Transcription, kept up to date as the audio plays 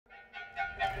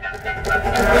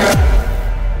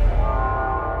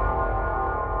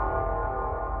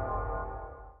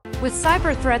With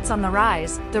cyber threats on the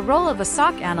rise, the role of a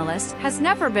SOC analyst has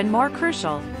never been more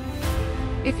crucial.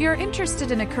 If you're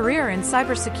interested in a career in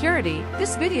cybersecurity,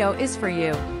 this video is for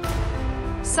you.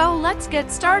 So let's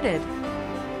get started.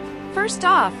 First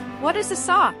off, what is a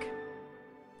SOC?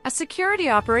 A Security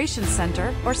Operations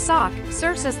Center, or SOC,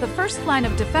 serves as the first line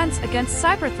of defense against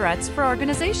cyber threats for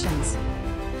organizations.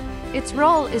 Its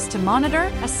role is to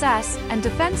monitor, assess, and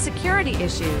defend security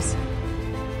issues.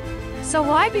 So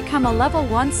why become a Level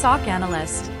 1 SOC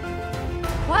analyst?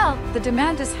 Well, the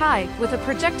demand is high, with a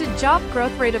projected job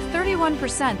growth rate of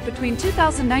 31% between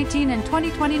 2019 and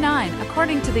 2029,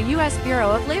 according to the U.S.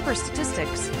 Bureau of Labor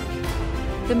Statistics.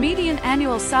 The median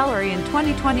annual salary in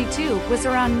 2022 was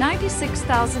around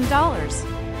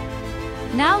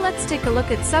 $96,000. Now let's take a look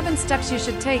at 7 steps you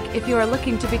should take if you are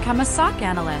looking to become a SOC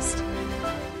analyst.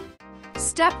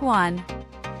 Step 1.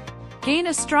 Gain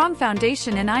a strong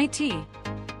foundation in IT.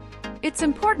 It's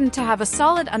important to have a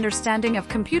solid understanding of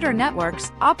computer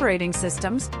networks, operating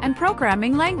systems, and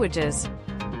programming languages.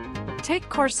 Take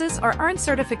courses or earn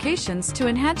certifications to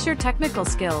enhance your technical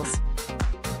skills.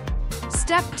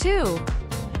 Step 2.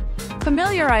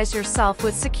 Familiarize yourself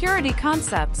with security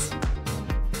concepts.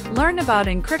 Learn about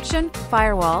encryption,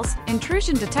 firewalls,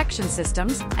 intrusion detection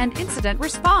systems, and incident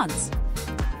response.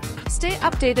 Stay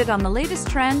updated on the latest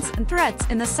trends and threats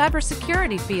in the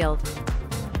cybersecurity field.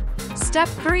 Step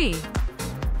 3.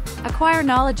 Acquire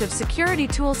knowledge of security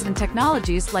tools and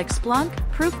technologies like Splunk,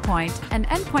 Proofpoint, and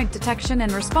Endpoint Detection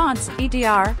and Response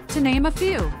 (EDR), to name a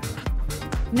few.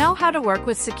 Know how to work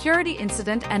with Security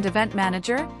Incident and Event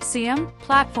Manager, SIEM,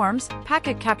 platforms,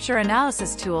 packet capture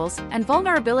analysis tools, and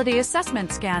vulnerability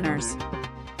assessment scanners.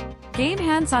 Gain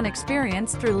hands-on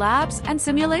experience through labs and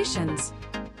simulations.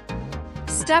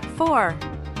 Step 4.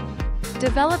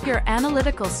 Develop your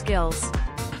analytical skills.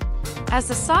 As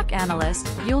a SOC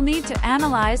analyst, you'll need to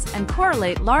analyze and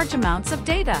correlate large amounts of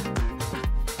data.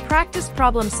 Practice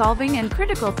problem-solving and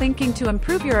critical thinking to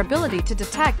improve your ability to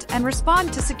detect and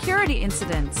respond to security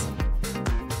incidents.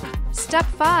 Step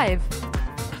 5.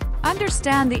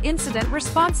 Understand the incident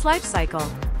response lifecycle.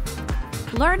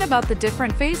 Learn about the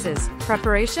different phases: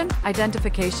 preparation,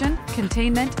 identification,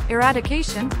 containment,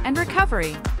 eradication, and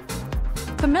recovery.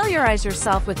 Familiarize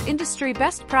yourself with industry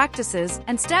best practices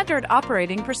and standard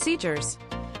operating procedures.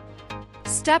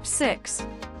 Step 6.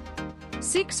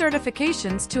 Seek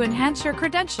certifications to enhance your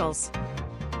credentials.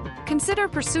 Consider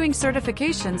pursuing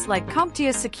certifications like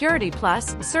CompTIA Security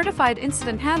Plus, Certified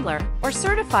Incident Handler, or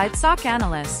Certified SOC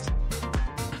Analyst.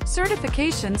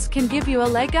 Certifications can give you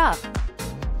a leg up.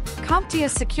 CompTIA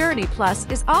Security Plus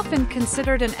is often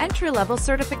considered an entry-level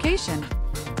certification.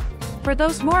 For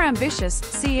those more ambitious,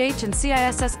 CH and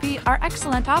CISSP are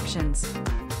excellent options.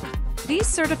 These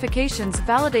certifications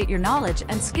validate your knowledge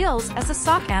and skills as a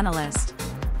SOC analyst.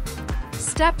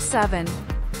 Step 7.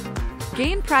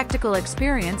 Gain practical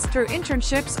experience through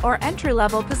internships or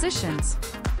entry-level positions.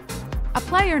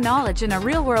 Apply your knowledge in a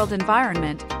real-world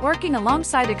environment, working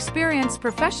alongside experienced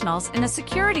professionals in a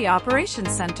security operations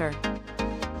center.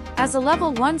 As a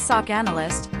Level 1 SOC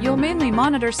analyst, you'll mainly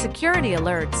monitor security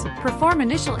alerts, perform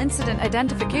initial incident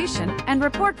identification, and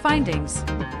report findings.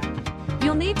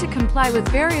 You'll need to comply with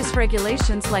various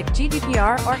regulations like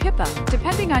GDPR or HIPAA,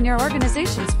 depending on your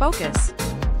organization's focus.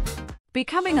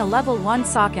 Becoming a Level 1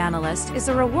 SOC analyst is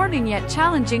a rewarding yet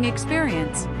challenging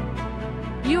experience.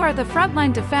 You are the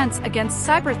frontline defense against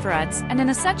cyber threats and an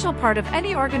essential part of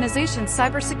any organization's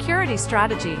cybersecurity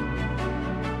strategy.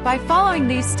 By following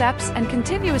these steps and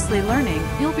continuously learning,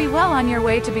 you'll be well on your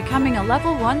way to becoming a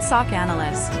Level 1 SOC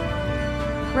analyst.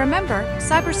 Remember,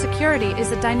 cybersecurity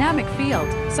is a dynamic field,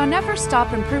 so never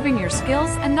stop improving your skills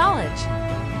and knowledge.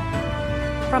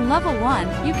 From Level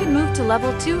 1, you can move to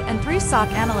Level 2 and 3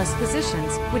 SOC analyst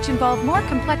positions, which involve more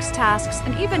complex tasks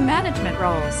and even management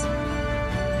roles.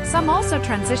 Some also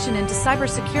transition into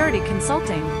cybersecurity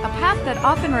consulting, a path that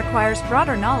often requires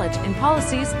broader knowledge in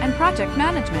policies and project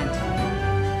management.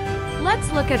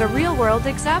 Let's look at a real-world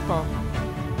example.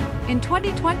 In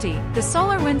 2020, the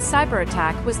SolarWinds cyber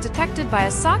attack was detected by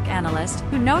a SOC analyst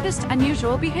who noticed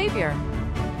unusual behavior.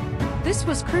 This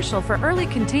was crucial for early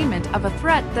containment of a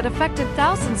threat that affected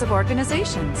thousands of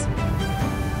organizations.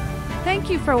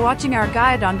 Thank you for watching our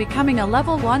guide on becoming a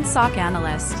Level 1 SOC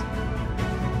analyst.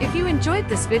 If you enjoyed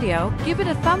this video, give it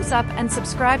a thumbs up and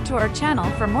subscribe to our channel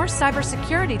for more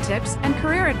cybersecurity tips and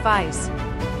career advice.